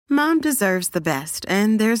Mom deserves the best,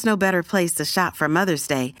 and there's no better place to shop for Mother's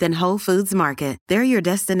Day than Whole Foods Market. They're your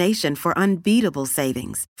destination for unbeatable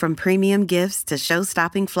savings, from premium gifts to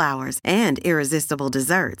show-stopping flowers and irresistible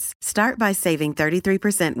desserts. Start by saving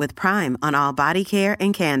 33% with Prime on all body care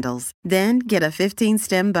and candles. Then get a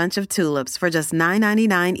 15-stem bunch of tulips for just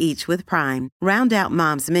 $9.99 each with Prime. Round out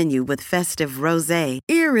Mom's menu with festive rosé,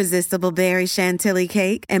 irresistible berry chantilly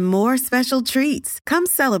cake, and more special treats. Come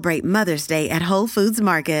celebrate Mother's Day at Whole Foods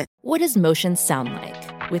Market. What does motion sound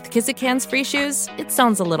like? With Kizikans free shoes, it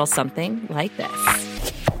sounds a little something like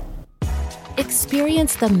this.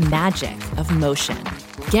 Experience the magic of motion.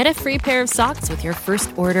 Get a free pair of socks with your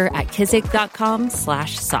first order at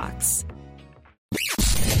kizik.com/socks.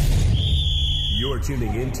 You're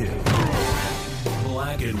tuning into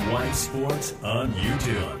Black and White Sports on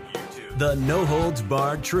YouTube. The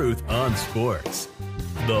no-holds-barred truth on sports.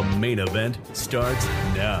 The main event starts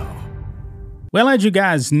now. Well, as you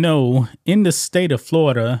guys know, in the state of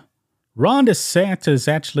Florida, Ron DeSantis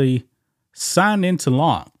actually signed into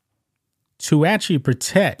law to actually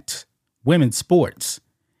protect women's sports.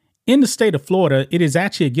 In the state of Florida, it is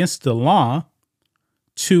actually against the law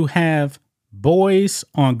to have boys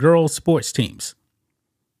on girls' sports teams.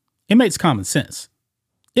 It makes common sense.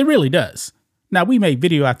 It really does. Now, we made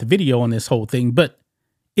video after video on this whole thing, but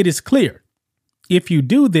it is clear. If you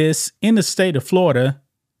do this in the state of Florida,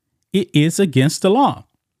 it is against the law.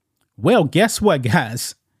 Well, guess what,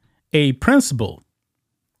 guys? A principal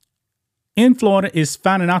in Florida is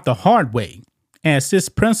finding out the hard way, as this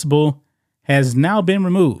principal has now been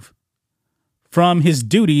removed from his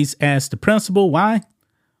duties as the principal. Why?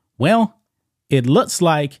 Well, it looks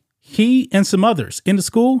like he and some others in the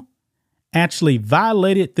school actually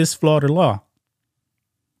violated this Florida law.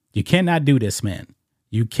 You cannot do this, man.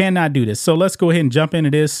 You cannot do this. So let's go ahead and jump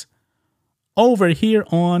into this over here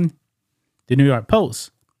on the New York Post.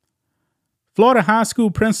 Florida high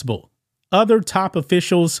school principal, other top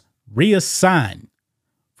officials reassigned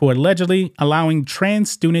for allegedly allowing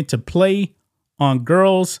trans student to play on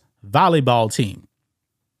girls' volleyball team.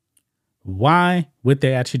 Why would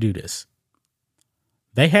they actually do this?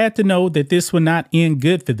 They had to know that this would not end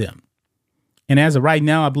good for them. And as of right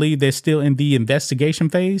now, I believe they're still in the investigation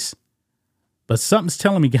phase. But something's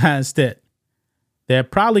telling me, guys, that they're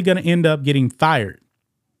probably going to end up getting fired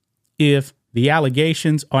if the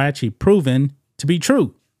allegations are actually proven to be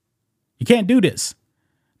true. You can't do this.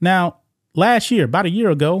 Now, last year, about a year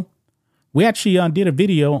ago, we actually did a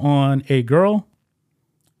video on a girl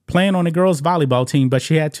playing on a girls' volleyball team, but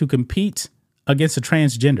she had to compete against a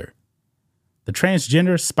transgender. The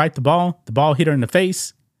transgender spiked the ball hit her in the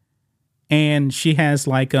face, and she has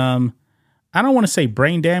I don't want to say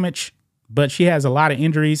brain damage, but she has a lot of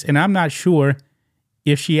injuries, and I'm not sure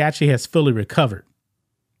if she actually has fully recovered.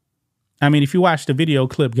 I mean, if you watch the video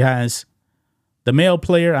clip, guys, the male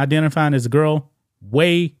player identified as a girl,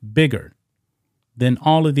 way bigger than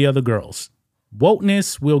all of the other girls.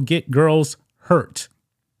 Wokeness will get girls hurt.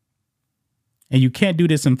 And you can't do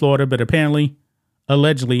this in Florida, but apparently,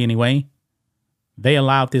 allegedly anyway, they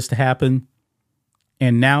allowed this to happen.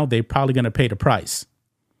 And now they're probably going to pay the price.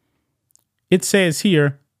 It says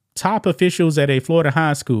here, top officials at a Florida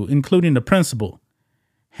high school, including the principal,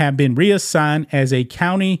 have been reassigned as a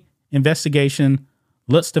county investigation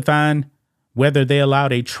looks to find whether they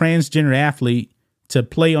allowed a transgender athlete to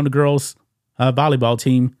play on the girls' volleyball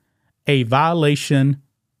team, a violation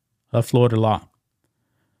of Florida law.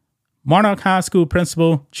 Monarch High School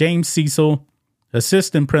principal James Cecil,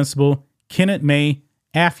 assistant principal Kenneth May,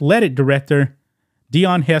 athletic director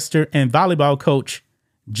Dion Hester, and volleyball coach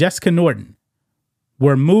Jessica Norton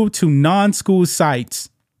were moved to non-school sites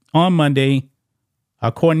on Monday,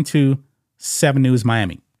 according to 7 News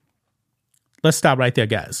Miami. Let's stop right there,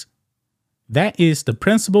 guys. That is the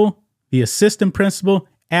principal, the assistant principal,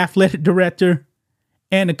 athletic director,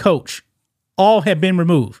 and the coach. All have been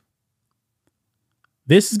removed.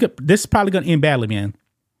 This is probably going to end badly, man.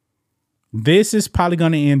 This is probably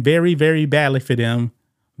going to end very, very badly for them.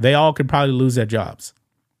 They all could probably lose their jobs.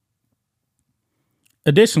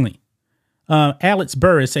 Additionally, Alex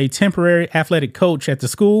Burris, a temporary athletic coach at the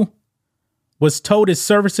school, was told his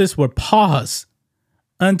services were paused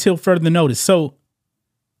until further notice. So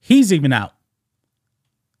he's even out.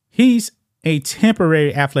 He's a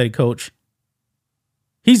temporary athletic coach.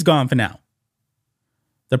 He's gone for now.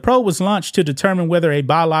 The probe was launched to determine whether a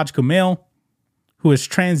biological male who is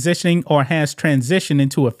transitioning or has transitioned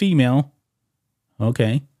into a female,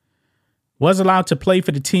 was allowed to play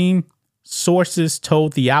for the team, sources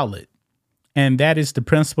told the outlet. And that is the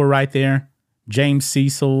principal right there, James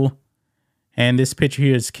Cecil. And this picture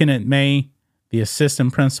here is Kenneth May, the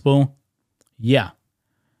assistant principal. Yeah.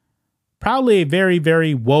 Probably a very,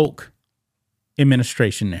 very woke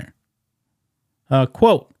administration there.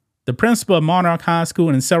 Quote, the principal of Monarch High School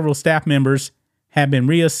and several staff members have been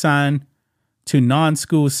reassigned to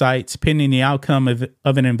non-school sites pending the outcome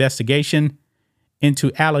of an investigation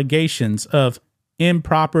into allegations of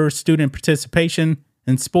improper student participation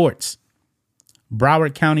in sports.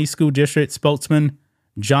 Broward County School District spokesman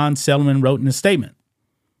John Selman wrote in a statement,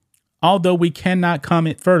 although we cannot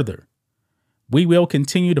comment further, we will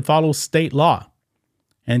continue to follow state law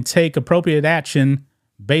and take appropriate action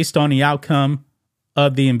based on the outcome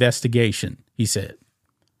of the investigation, he said.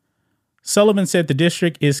 Sullivan said the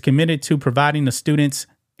district is committed to providing the students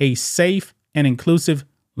a safe and inclusive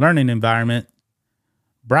learning environment.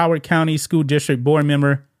 Broward County School District Board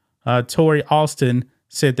member Tori Alston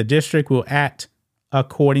said the district will act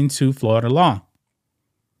according to Florida law.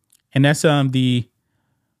 And that's the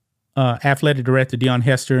athletic director, Deion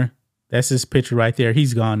Hester. That's his picture right there.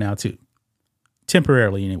 He's gone now, too.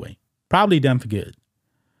 Temporarily, anyway. Probably done for good.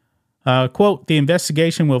 Quote, the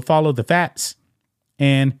investigation will follow the facts,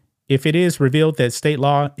 and if it is revealed that state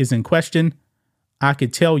law is in question, I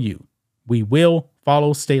could tell you we will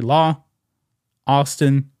follow state law,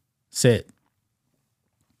 Austin said.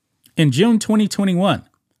 In June 2021,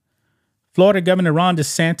 Florida Governor Ron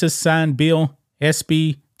DeSantis signed Bill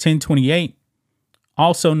SB 1028,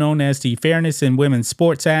 also known as the Fairness in Women's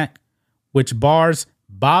Sports Act, which bars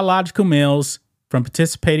biological males from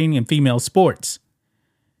participating in female sports.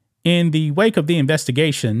 In the wake of the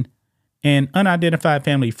investigation, an unidentified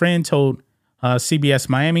family friend told CBS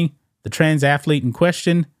Miami the trans athlete in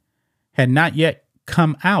question had not yet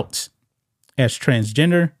come out as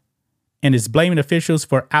transgender and is blaming officials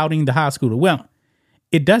for outing the high schooler. Well,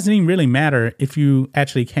 it doesn't even really matter if you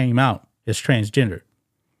actually came out as transgender.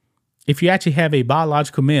 If you actually have a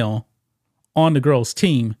biological male on the girls'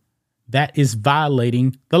 team, that is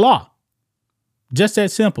violating the law. Just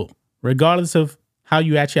that simple, regardless of how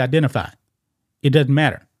you actually identify. It doesn't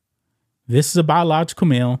matter. This is a biological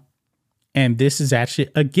male, and this is actually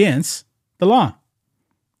against the law.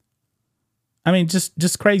 I mean,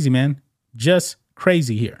 just crazy, man. Just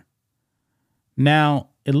crazy here. Now,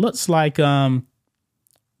 it looks like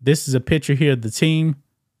this is a picture here of the team.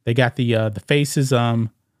 They got the faces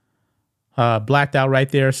blacked out right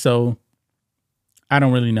there, so I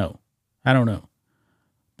don't really know. I don't know.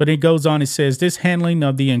 But it goes on, it says, this handling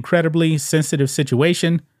of the incredibly sensitive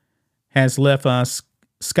situation has left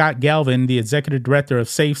Scott Galvin, the executive director of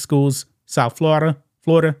Safe Schools South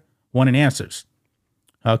Florida, wanting answers.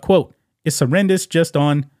 Quote, it's horrendous just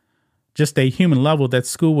a human level that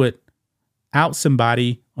school would out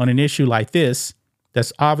somebody on an issue like this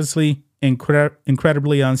that's obviously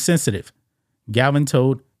incredibly insensitive, Galvin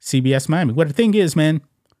told CBS Miami. Well, the thing is, man,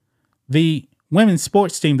 the women's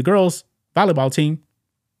sports team, the girls volleyball team,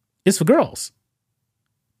 is for girls.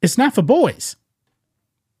 It's not for boys.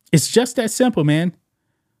 It's just that simple, man.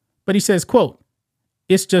 But he says, quote,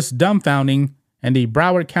 it's just dumbfounding, and the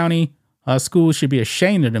Broward County schools should be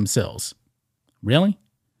ashamed of themselves. Really?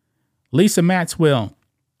 Lisa Maxwell,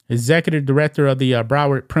 executive director of the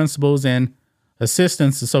Broward Principals and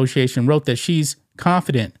Assistants Association, wrote that she's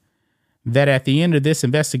confident that at the end of this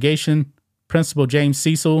investigation, Principal James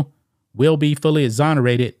Cecil will be fully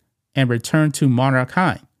exonerated and returned to Monarch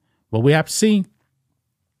High. Well, we have to see.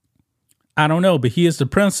 I don't know, but he is the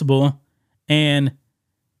principal, and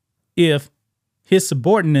if his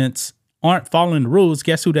subordinates aren't following the rules,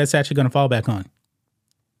 guess who that's actually going to fall back on?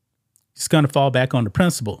 It's going to fall back on the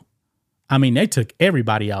principal. I mean, they took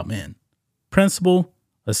everybody out, man. Principal,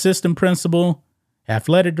 assistant principal,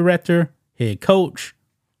 athletic director, head coach,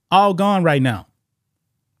 all gone right now.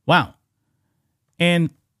 Wow.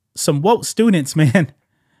 And some woke students, man,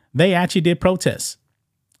 they actually did protests.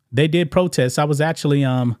 They did protests. I was actually,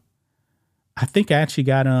 I think I actually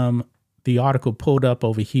got the article pulled up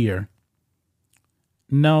over here.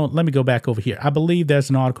 No, let me go back over here. I believe there's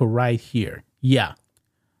an article right here. Yeah.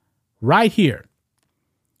 Right here.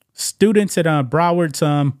 Students at Broward's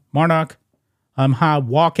Monarch High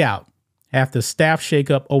walk out after staff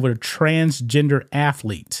shakeup over a transgender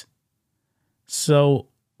athlete. So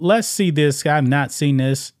let's see this. I've not seen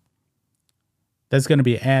this. There's going to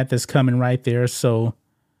be an ad that's coming right there. So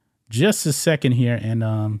just a second here. And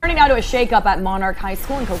turning now to a shakeup at Monarch High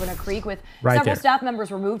School in Coconut Creek with several there. Staff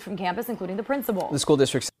members removed from campus, including the principal. The school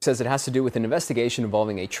district says it has to do with an investigation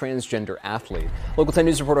involving a transgender athlete. Local 10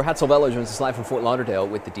 News reporter Hatzel Bello joins us live from Fort Lauderdale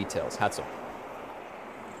with the details. Hatzel.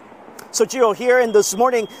 So, Gio, here in this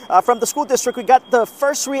morning from the school district, we got the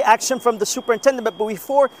first reaction from the superintendent. But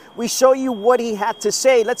before we show you what he had to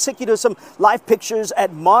say, let's take you to some live pictures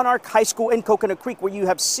at Monarch High School in Coconut Creek, where you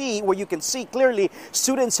can see clearly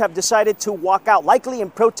students have decided to walk out, likely in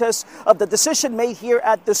protest of the decision made here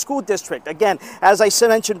at the school district. Again, as I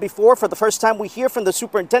mentioned before, for the first time we hear from the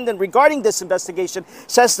superintendent regarding this investigation.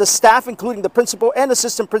 Says the staff, including the principal and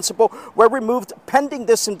assistant principal, were removed pending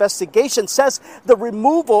this investigation. Says the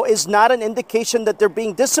removal is not an indication that they're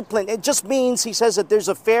being disciplined. It just means, he says, that there's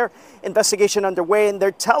a fair investigation underway, and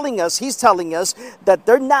he's telling us that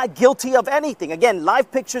they're not guilty of anything. Again,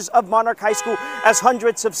 live pictures of Monarch High School as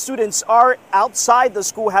hundreds of students are outside the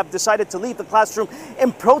school, have decided to leave the classroom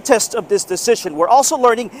in protest of this decision. We're also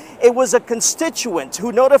learning it was a constituent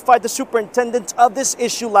who notified the superintendent of this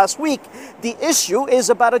issue last week. The issue is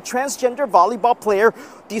about a transgender volleyball player.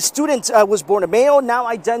 The student was born a male, now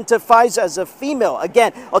identifies as a female.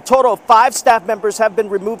 Again, a total of 5 staff members have been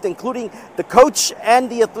removed, including the coach and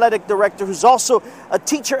the athletic director, who's also a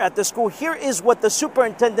teacher at the school. Here is what the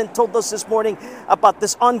superintendent told us this morning about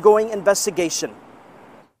this ongoing investigation.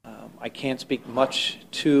 I can't speak much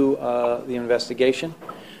to the investigation.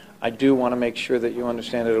 I do want to make sure that you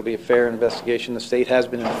understand that it'll be a fair investigation. The state has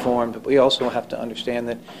been informed, but we also have to understand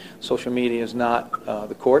that social media is not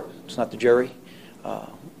the court, it's not the jury.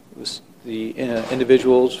 The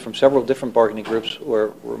individuals from several different bargaining groups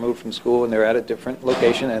were removed from school, and they're at a different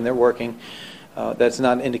location and they're working. That's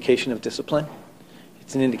not an indication of discipline.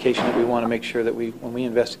 It's an indication that we want to make sure that when we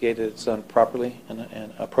investigate it, it's done properly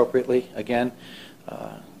and appropriately. Again,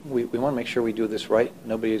 we want to make sure we do this right.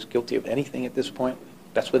 Nobody is guilty of anything at this point.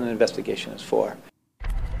 That's what an investigation is for.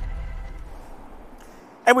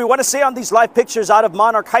 And we want to say on these live pictures out of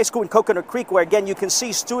Monarch High School in Coconut Creek, where again you can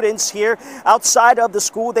see students here outside of the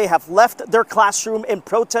school. They have left their classroom in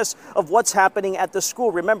protest of what's happening at the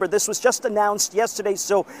school. Remember, this was just announced yesterday,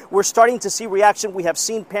 so we're starting to see reaction. We have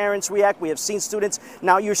seen parents react. We have seen students.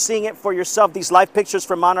 Now you're seeing it for yourself, these live pictures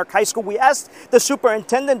from Monarch High School. We asked the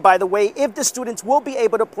superintendent, by the way, if the students will be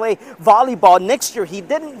able to play volleyball next year. He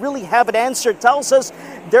didn't really have an answer. Tells us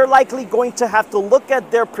they're likely going to have to look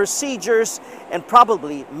at their procedures and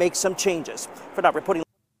probably make some changes. For now, reporting.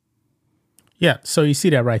 Yeah, so you see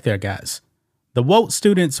that right there, guys. The woke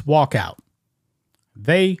students walk out.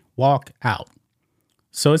 They walk out.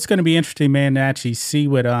 So it's going to be interesting, man, to actually see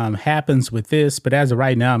what happens with this. But as of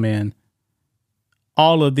right now, man,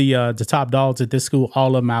 all of the top dogs at this school,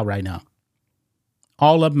 all of them out right now.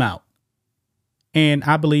 All of them out. And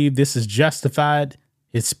I believe this is justified,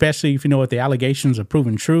 especially if you know what the allegations are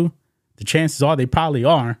proven true. The chances are they probably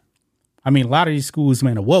are. I mean, a lot of these schools,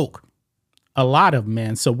 man, are woke. A lot of them,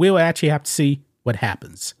 man. So we'll actually have to see what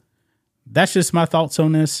happens. That's just my thoughts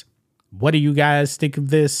on this. What do you guys think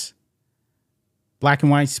of this? Black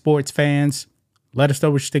and white sports fans, let us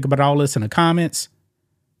know what you think about all this in the comments.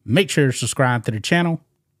 Make sure to subscribe to the channel.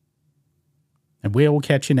 And we'll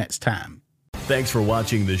catch you next time. Thanks for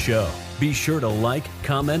watching the show. Be sure to like,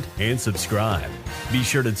 comment, and subscribe. Be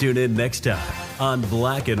sure to tune in next time on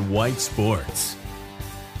Black and White Sports.